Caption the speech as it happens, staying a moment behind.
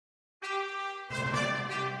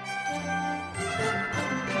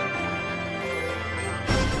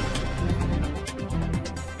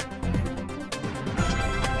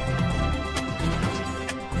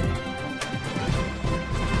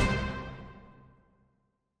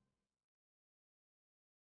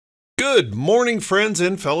Good morning, friends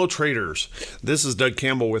and fellow traders. This is Doug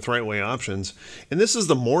Campbell with Right Way Options, and this is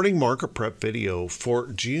the morning market prep video for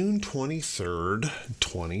June 23rd,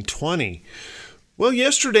 2020. Well,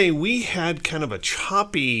 yesterday we had kind of a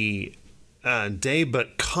choppy day,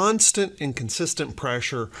 but constant and consistent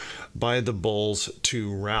pressure by the bulls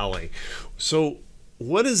to rally. So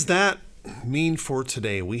what does that mean for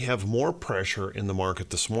today? We have more pressure in the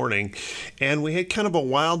market this morning, and we had kind of a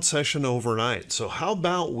wild session overnight. So how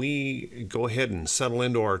about we go ahead and settle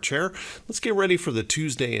into our chair? Let's get ready for the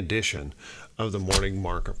Tuesday edition of the morning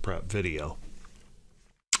market prep video.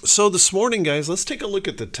 So this morning, guys, let's take a look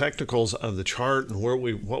at the technicals of the chart and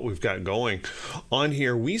what we've got going on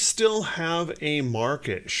here. We still have a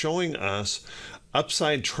market showing us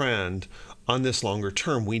upside trend on this longer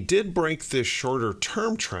term. We did break this shorter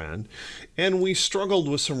term trend, and we struggled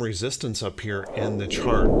with some resistance up here in the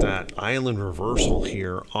chart, that island reversal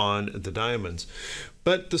here on the diamonds.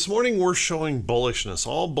 But this morning we're showing bullishness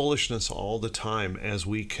all the time as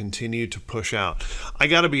we continue to push out. I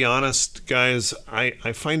got to be honest, guys, I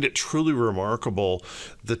find it truly remarkable,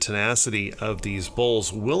 the tenacity of these bulls,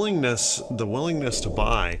 the willingness to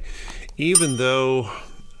buy, even though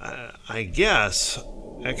I guess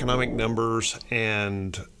economic numbers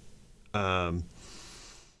and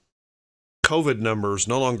COVID numbers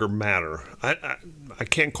no longer matter. I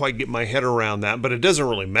can't quite get my head around that, but it doesn't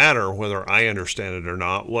really matter whether I understand it or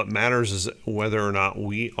not. What matters is whether or not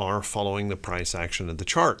we are following the price action of the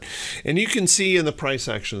chart. And you can see in the price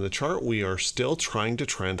action of the chart, we are still trying to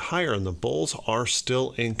trend higher, and the bulls are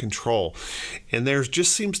still in control. And there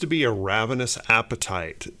just seems to be a ravenous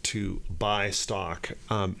appetite to buy stock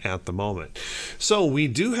at the moment. So we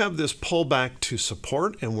do have this pullback to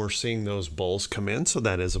support, and we're seeing those bulls come in, so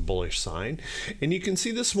that is a bullish sign. And you can see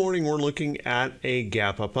this morning we're looking at a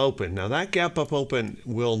gap up open. Now that gap up open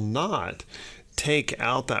will not take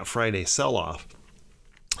out that Friday sell-off.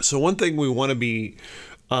 So one thing we want to be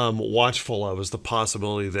watchful of is the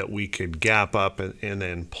possibility that we could gap up and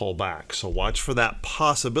then pull back. So watch for that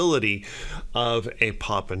possibility of a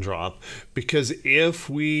pop and drop, because if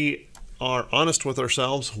we are honest with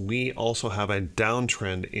ourselves, we also have a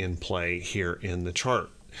downtrend in play here in the chart.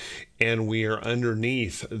 And we are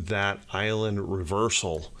underneath that island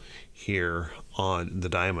reversal here on the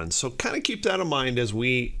diamond. So kind of keep that in mind as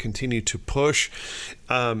we continue to push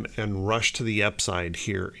and rush to the upside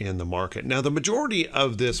here in the market. Now, the majority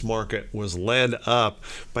of this market was led up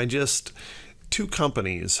by just two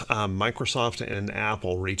companies, Microsoft and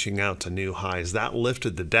Apple, reaching out to new highs. That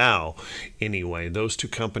lifted the Dow anyway. Those two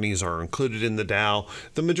companies are included in the Dow.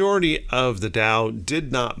 The majority of the Dow did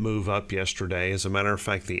not move up yesterday. As a matter of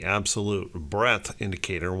fact, the absolute breadth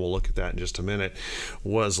indicator, and we'll look at that in just a minute,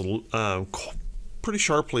 was pretty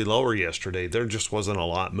sharply lower yesterday. There just wasn't a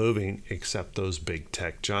lot moving except those big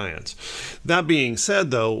tech giants. That being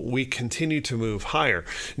said, though, we continue to move higher.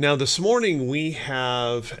 Now, this morning we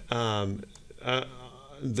have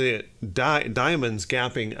the diamonds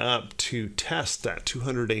gapping up to test that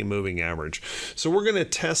 200-day moving average. So we're going to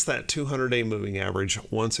test that 200-day moving average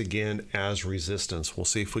once again as resistance. We'll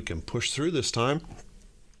see if we can push through this time,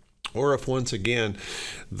 or if once again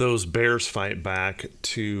those bears fight back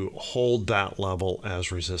to hold that level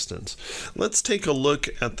as resistance. Let's take a look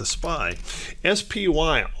at the SPY.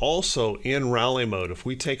 SPY also in rally mode. If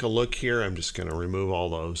we take a look here, I'm just going to remove all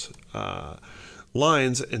those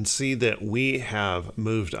lines and see that we have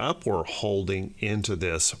moved up. We're holding into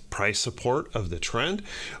this price support of the trend.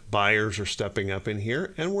 Buyers are stepping up in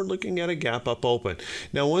here, and we're looking at a gap up open.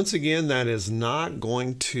 Now, once again, that is not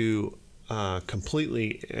going to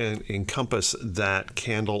completely encompass that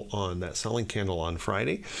candle on that selling candle on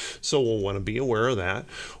Friday. So we'll want to be aware of that.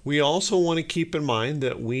 We also want to keep in mind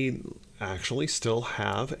that we actually still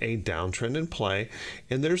have a downtrend in play,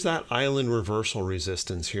 and there's that island reversal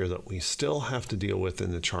resistance here that we still have to deal with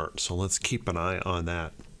in the chart. So let's keep an eye on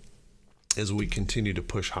that as we continue to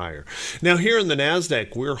push higher. Now here in the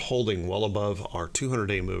NASDAQ, we're holding well above our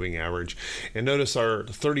 200-day moving average, and notice our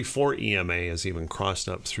 34 EMA has even crossed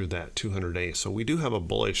up through that 200-day. So we do have a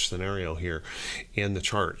bullish scenario here in the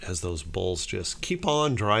chart as those bulls just keep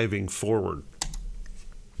on driving forward.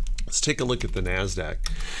 Let's take a look at the NASDAQ.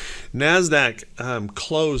 NASDAQ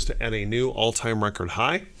closed at a new all-time record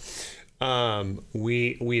high.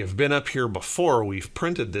 We have been up here before. We've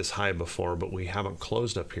printed this high before, but we haven't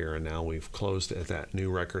closed up here, and now we've closed at that new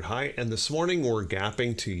record high. And this morning we're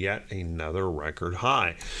gapping to yet another record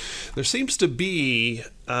high. There seems to be,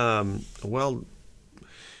 well,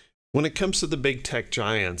 When it comes to the big tech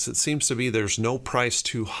giants, it seems to be there's no price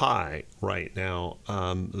too high right now.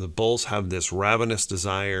 The bulls have this ravenous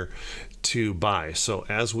desire to buy. So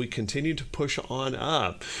as we continue to push on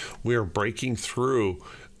up, we are breaking through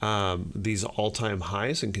these all-time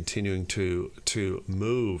highs and continuing to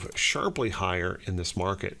move sharply higher in this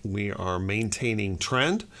market. We are maintaining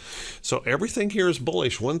trend, so everything here is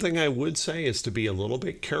bullish. One thing I would say is to be a little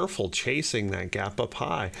bit careful chasing that gap up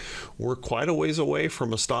high. We're quite a ways away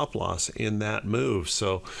from a stop loss in that move,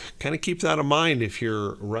 so kind of keep that in mind if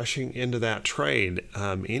you're rushing into that trade.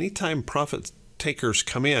 Anytime profit takers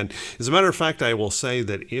come in. As a matter of fact, I will say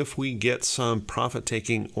that if we get some profit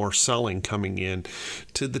taking or selling coming in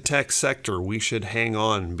to the tech sector, we should hang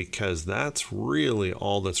on, because that's really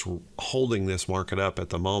all that's holding this market up at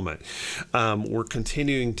the moment. We're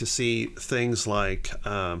continuing to see things like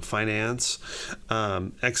finance,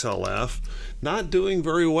 XLF, not doing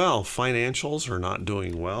very well. Financials are not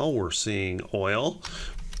doing well. We're seeing oil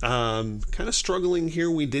kind of struggling here.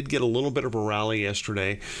 We did get a little bit of a rally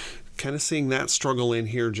yesterday. Kind of seeing that struggle in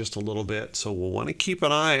here just a little bit, so we'll want to keep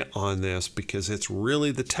an eye on this, because it's really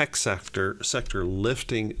the tech sector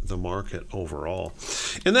lifting the market overall.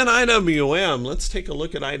 And then IWM, let's take a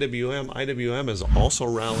look at IWM. IWM is also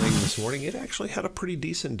rallying this morning. It actually had a pretty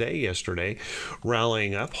decent day yesterday,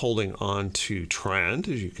 rallying up, holding on to trend,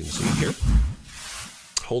 as you can see here.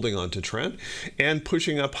 Holding on to trend and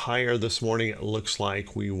pushing up higher this morning. It looks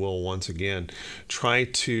like we will once again try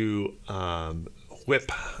to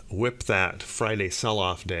whip that Friday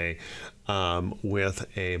sell-off day with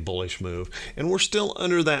a bullish move, and we're still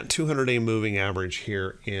under that 200-day moving average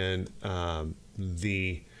here in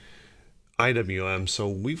the IWM, so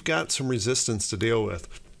we've got some resistance to deal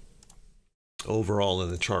with overall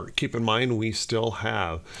in the chart. Keep in mind we still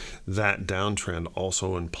have that downtrend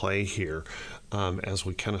also in play here as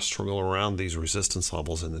we kind of struggle around these resistance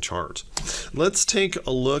levels in the charts. Let's take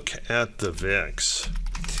a look at the VIX.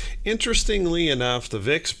 Interestingly enough, the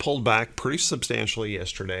VIX pulled back pretty substantially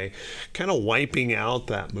yesterday, kind of wiping out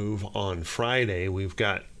that move on Friday. We've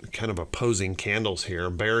got kind of opposing candles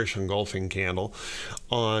here, bearish engulfing candle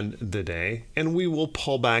on the day, and we will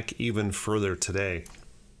pull back even further today.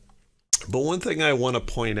 But one thing I want to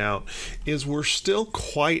point out is we're still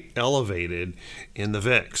quite elevated in the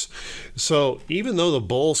VIX. So even though the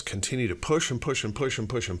bulls continue to push and push and push and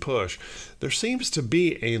push and push, there seems to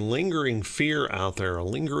be a lingering fear out there, a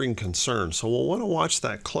lingering concern. So we'll want to watch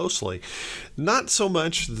that closely. Not so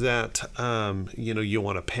much that you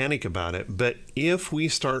want to panic about it, but if we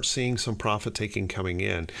start seeing some profit taking coming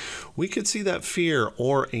in, we could see that fear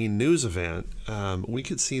or a news event. We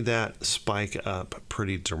could see that spike up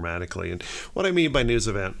pretty dramatically. And what I mean by news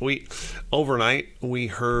event, overnight we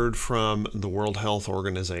heard from the World Health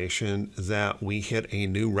Organization that we hit a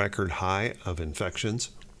new record high of infections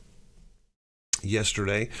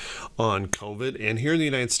yesterday on COVID, and here in the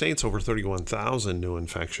United States over 31,000 new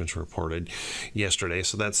infections reported yesterday,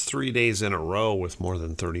 so that's 3 days in a row with more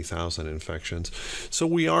than 30,000 infections. So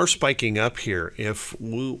we are spiking up here. If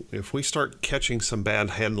we start catching some bad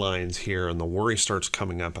headlines here and the worry starts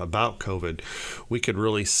coming up about COVID, we could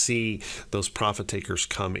really see those profit takers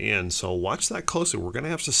come in. So watch that closely. We're going to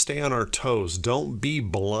have to stay on our toes. Don't be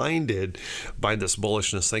blinded by this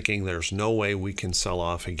bullishness thinking there's no way we can sell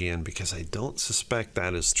off again, because I don't suspect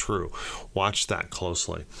that is true. Watch that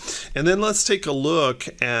closely. And then let's take a look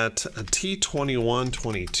at a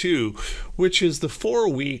T2122, which is the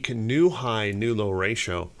 4-week new high, new low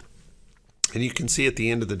ratio. And you can see at the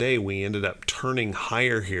end of the day, we ended up turning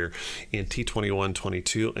higher here in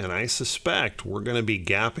T2122, and I suspect we're going to be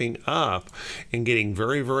gapping up and getting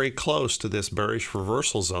very, very close to this bearish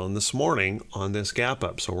reversal zone this morning on this gap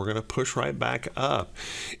up. So we're going to push right back up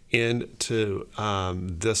into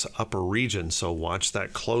this upper region. So watch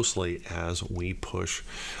that closely as we push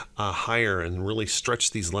higher and really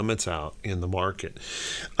stretch these limits out in the market.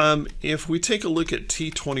 If we take a look at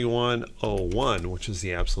T2101, which is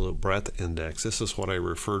the absolute breadth index, this is what I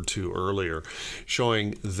referred to earlier,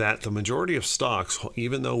 showing that the majority of stocks,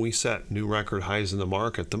 even though we set new record highs in the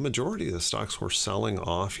market, the majority of the stocks were selling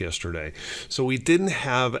off yesterday. So we didn't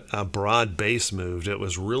have a broad base move. It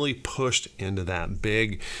was really pushed into that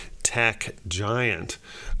big tech giant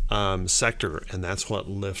sector, and that's what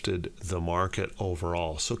lifted the market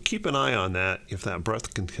overall. So keep an eye on that. If that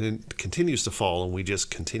breadth continues to fall and we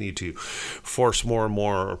just continue to force more and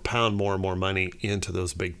more or pound more and more money into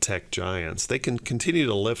those big tech giants, they can continue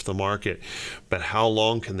to lift the market. But how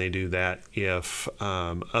long can they do that if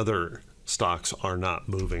other stocks are not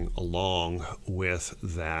moving along with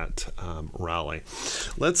that rally.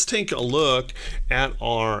 Let's take a look at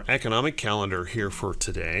our economic calendar here for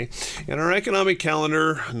today. And our economic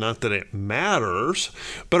calendar, not that it matters,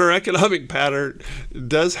 but our economic pattern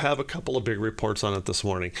does have a couple of big reports on it this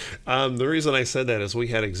morning. The reason I said that is we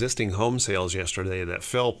had existing home sales yesterday that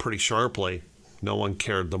fell pretty sharply. No one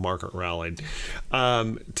cared, the market rallied.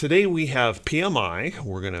 Today we have PMI.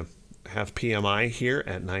 We're going to have PMI here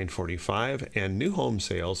at 9:45 and new home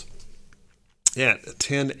sales at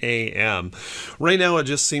 10 a.m. Right now, it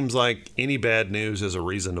just seems like any bad news is a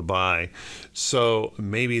reason to buy. So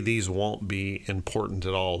maybe these won't be important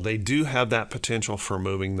at all. They do have that potential for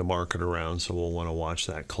moving the market around. So we'll want to watch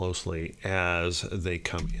that closely as they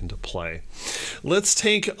come into play. Let's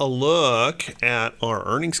take a look at our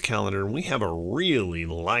earnings calendar. We have a really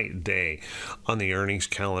light day on the earnings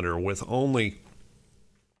calendar with only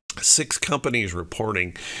 6 companies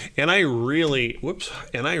reporting, and I really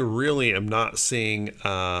am not seeing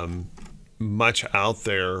much out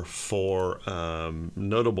there for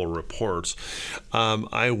notable reports.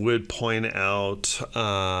 I would point out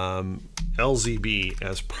LZB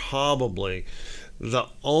as probably the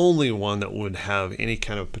only one that would have any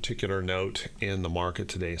kind of particular note in the market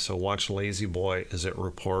today. So watch Lazy Boy as it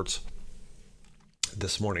reports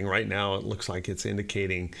this morning. Right now, it looks like it's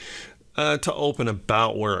indicating to open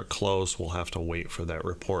about where it closed. We'll have to wait for that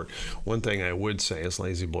report. One thing I would say is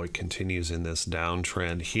Lazy Boy continues in this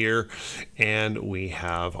downtrend here, and we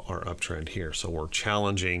have our uptrend here. So we're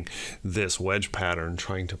challenging this wedge pattern,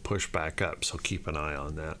 trying to push back up. So keep an eye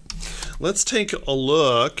on that. Let's take a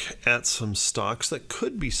look at some stocks that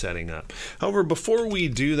could be setting up. However, before we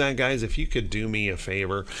do that, guys, if you could do me a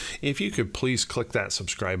favor, if you could please click that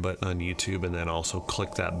subscribe button on YouTube and then also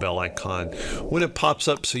click that bell icon when it pops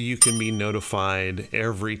up so you can be notified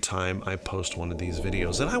every time I post one of these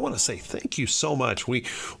videos. And I want to say thank you so much. We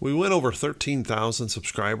went over 13,000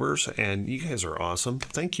 subscribers, and you guys are awesome.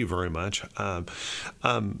 Thank you very much.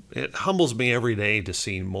 It humbles me every day to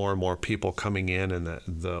see more and more people coming in and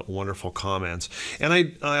the wonderful comments. And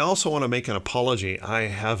I also want to make an apology. I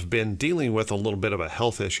have been dealing with a little bit of a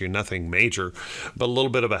health issue, nothing major, but a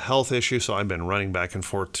little bit of a health issue. So I've been running back and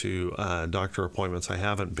forth to doctor appointments. I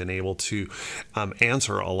haven't been able to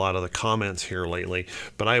answer a lot of the comments here lately,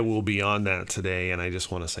 but I will be on that today. And I just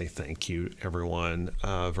want to say thank you, everyone,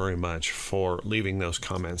 very much for leaving those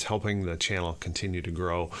comments, helping the channel continue to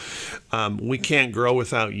grow. We can't grow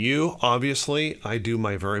without you, obviously. I do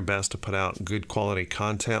my very best to put out good quality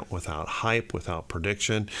content without hype, without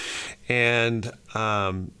prediction, and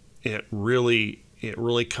it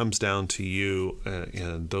really comes down to you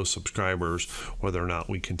and those subscribers, whether or not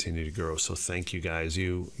we continue to grow. So thank you, guys.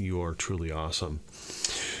 You are truly awesome.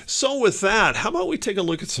 So with that, how about we take a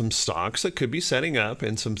look at some stocks that could be setting up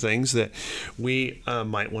and some things that we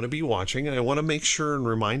might want to be watching. And I want to make sure and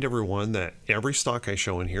remind everyone that every stock I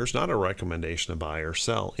show in here is not a recommendation to buy or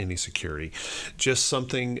sell any security. Just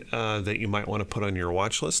something that you might want to put on your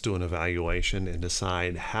watch list, do an evaluation, and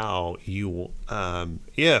decide how you,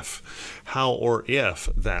 if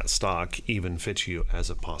that stock even fits you as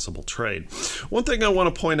a possible trade. One thing I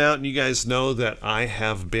want to point out, and you guys know that I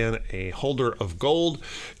have been a holder of gold.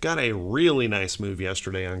 Got a really nice move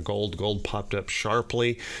yesterday on gold. Gold popped up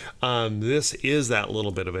sharply. This is that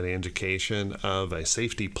little bit of an indication of a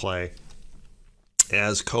safety play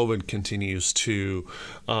as COVID continues to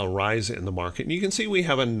rise in the market. And you can see we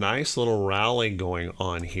have a nice little rally going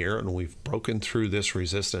on here, and we've broken through this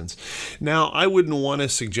resistance. Now, I wouldn't want to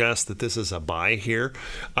suggest that this is a buy here.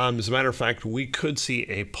 As a matter of fact, we could see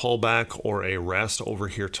a pullback or a rest over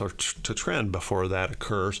here to trend before that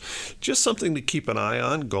occurs. Just something to keep an eye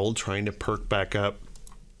on. Gold trying to perk back up,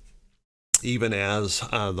 even as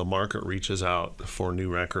the market reaches out for new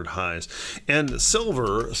record highs. And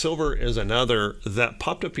silver is another that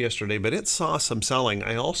popped up yesterday, but it saw some selling.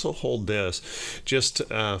 I also hold this, just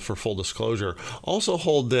for full disclosure, also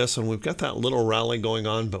hold this, and we've got that little rally going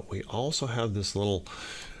on, but we also have this little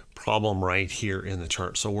problem right here in the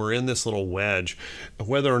chart. So we're in this little wedge.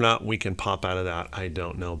 Whether or not we can pop out of that, I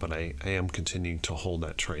don't know, but I am continuing to hold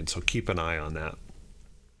that trade. So keep an eye on that.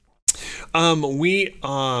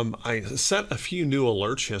 I set a few new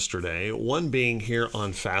alerts yesterday, one being here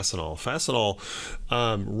on Fastenal. Fastenal,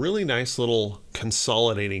 really nice little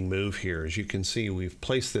consolidating move here. As you can see, we've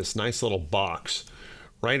placed this nice little box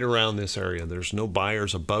right around this area. There's no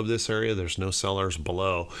buyers above this area. There's no sellers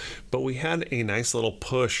below. But we had a nice little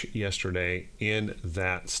push yesterday in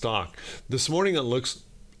that stock. This morning, it looks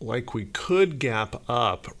like we could gap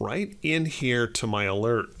up right in here to my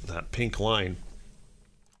alert, that pink line.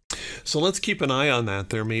 So let's keep an eye on that.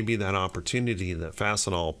 There may be that opportunity that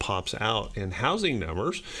Fastenal pops out, and housing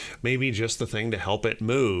numbers may be just the thing to help it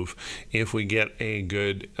move. If we get a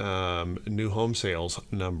good new home sales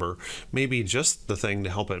number, maybe just the thing to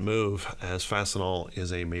help it move, as Fastenal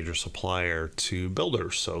is a major supplier to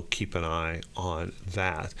builders. So keep an eye on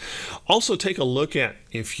that. Also, take a look at,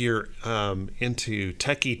 if you're into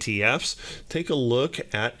tech ETFs, take a look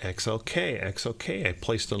at XLK. XLK, I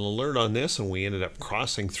placed an alert on this, and we ended up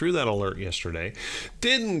crossing through that alert yesterday.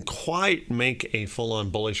 Didn't quite make a full-on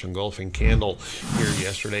bullish engulfing candle here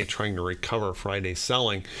yesterday, trying to recover Friday's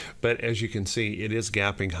selling, but as you can see, it is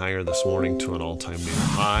gapping higher this morning to an all-time new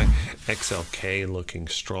high. XLK looking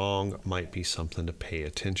strong, might be something to pay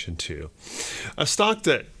attention to. A stock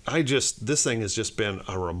that this thing has just been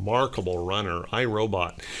a remarkable runner,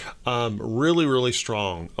 iRobot. Really, really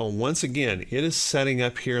strong. Once again, it is setting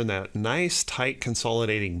up here in that nice, tight,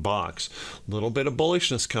 consolidating box. A little bit of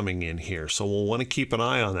bullishness coming in here, so we'll want to keep an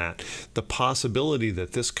eye on that. The possibility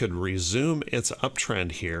that this could resume its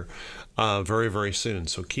uptrend here very, very soon.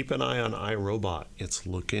 So keep an eye on iRobot. It's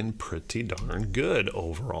looking pretty darn good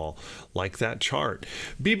overall, like that chart.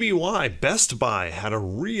 BBY, Best Buy, had a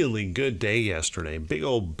really good day yesterday. Big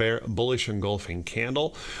old bullish engulfing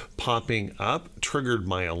candle popping up, triggered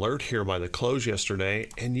my alert here by the close yesterday,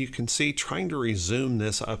 and you can see trying to resume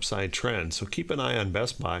this upside trend. So keep an eye on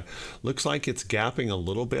Best Buy. Looks like it's gapping a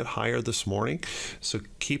little bit higher this morning, so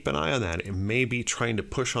keep an eye on that. It may be trying to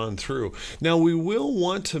push on through. Now, we will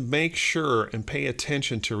want to make sure and pay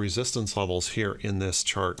attention to resistance levels here in this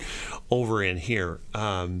chart over in here,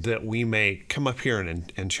 that we may come up here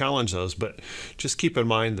and challenge those, but just keep in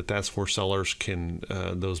mind that that's where sellers can,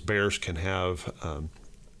 those bears can have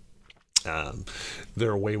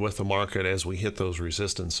their way with the market as we hit those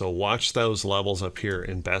resistance. So watch those levels up here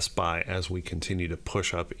in Best Buy as we continue to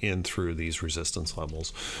push up in through these resistance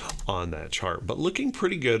levels on that chart. But looking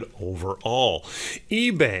pretty good overall.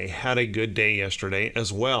 eBay had a good day yesterday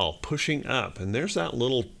as well, pushing up. And there's that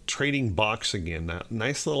little trading box again, that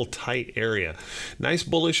nice little tight area. Nice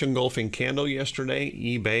bullish engulfing candle yesterday.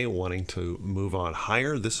 eBay wanting to move on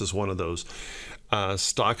higher. This is one of those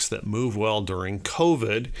stocks that move well during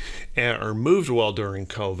COVID, or moved well during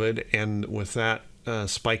COVID, and with that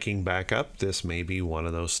spiking back up, this may be one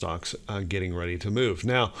of those stocks getting ready to move.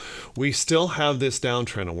 Now, we still have this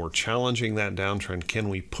downtrend, and we're challenging that downtrend. Can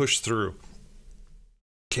we push through?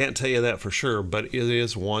 Can't tell you that for sure, but it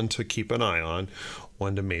is one to keep an eye on,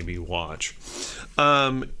 one to maybe watch.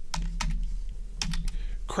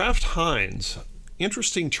 Kraft Heinz.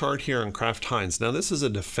 Interesting chart here on Kraft Heinz. Now, this is a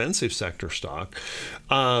defensive sector stock,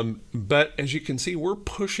 but as you can see, we're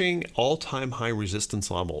pushing all-time high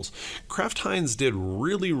resistance levels. Kraft Heinz did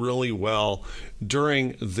really, really well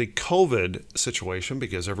during the COVID situation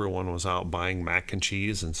because everyone was out buying mac and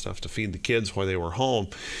cheese and stuff to feed the kids while they were home.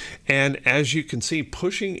 And as you can see,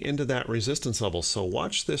 pushing into that resistance level. So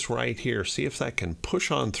watch this right here. See if that can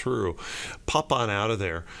push on through, pop on out of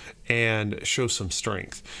there, and show some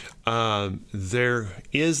strength. There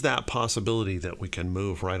is that possibility that we can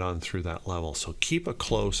move right on through that level. So keep a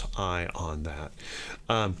close eye on that.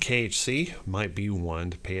 KHC might be one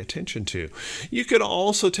to pay attention to. You could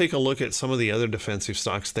also take a look at some of the other defensive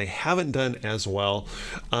stocks. They haven't done as well,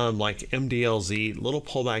 like MDLZ, little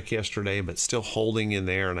pullback yesterday, but still holding in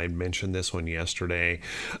there. And I mentioned this one yesterday.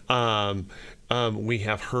 We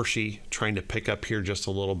have Hershey trying to pick up here just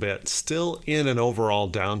a little bit, still in an overall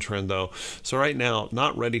downtrend though. So right now,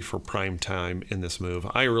 not ready for prime time in this move.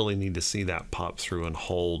 I really need to see that pop through and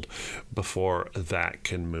hold before that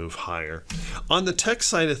can move higher. On the tech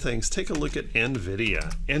side of things, take a look at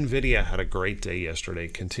NVIDIA. NVIDIA had a great day yesterday,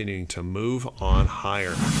 continuing to move on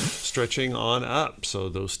higher, stretching on up. So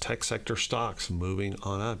those tech sector stocks moving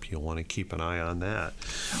on up, you'll want to keep an eye on that.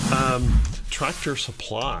 Tractor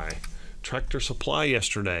Supply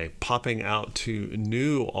yesterday popping out to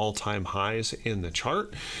new all-time highs in the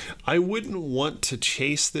chart. I wouldn't want to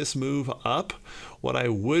chase this move up. What I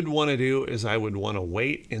would want to do is I would want to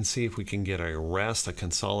wait and see if we can get a rest, a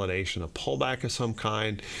consolidation, a pullback of some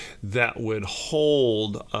kind that would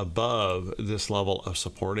hold above this level of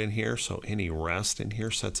support in here. So any rest in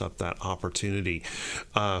here sets up that opportunity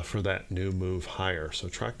for that new move higher. So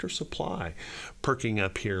Tractor Supply perking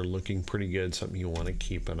up here, looking pretty good, something you want to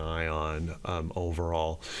keep an eye on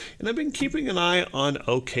overall. And I've been keeping an eye on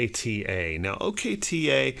OKTA. Now,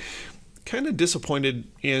 OKTA, kind of disappointed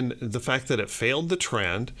in the fact that it failed the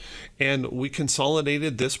trend, and we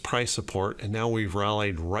consolidated this price support, and now we've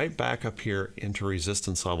rallied right back up here into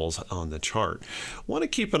resistance levels on the chart. Want to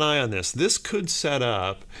keep an eye on this. This could set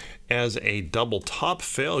up as a double top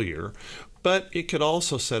failure, but it could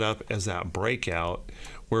also set up as that breakout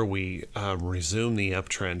where we resume the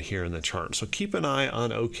uptrend here in the chart. So keep an eye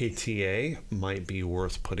on OKTA, might be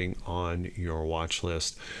worth putting on your watch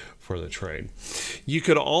list for the trade. You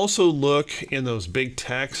could also look in those big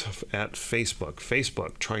techs at Facebook.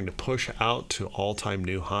 Facebook trying to push out to all-time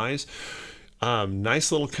new highs.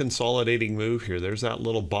 Nice little consolidating move here. There's that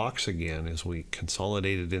little box again as we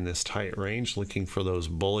consolidated in this tight range, looking for those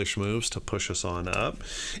bullish moves to push us on up.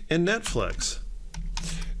 And Netflix.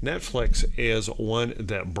 Netflix is one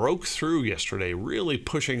that broke through yesterday, really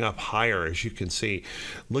pushing up higher, as you can see,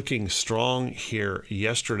 looking strong here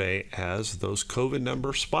yesterday as those COVID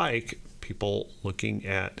numbers spike. People looking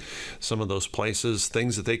at some of those places,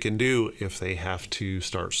 things that they can do if they have to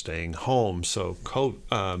start staying home. So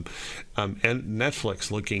and Netflix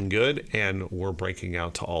looking good, and we're breaking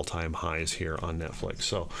out to all-time highs here on Netflix.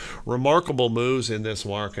 So remarkable moves in this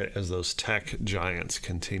market as those tech giants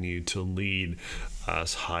continue to lead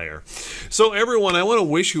us higher. So everyone, I want to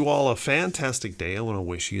wish you all a fantastic day. I want to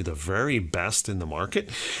wish you the very best in the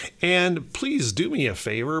market, and please do me a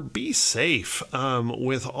favor, be safe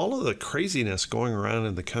with all of the craziness going around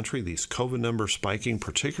in the country, these COVID numbers spiking,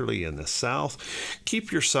 particularly in the South.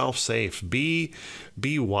 Keep yourself safe. Be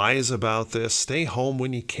wise about this. Stay home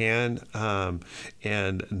when you can,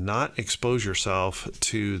 and not expose yourself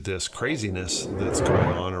to this craziness that's going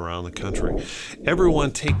on around the country.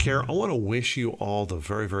 Everyone, take care. I want to wish you all the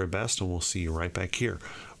very, very best, and we'll see you right back here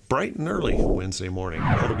bright and early Wednesday morning.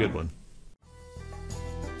 Have a good one.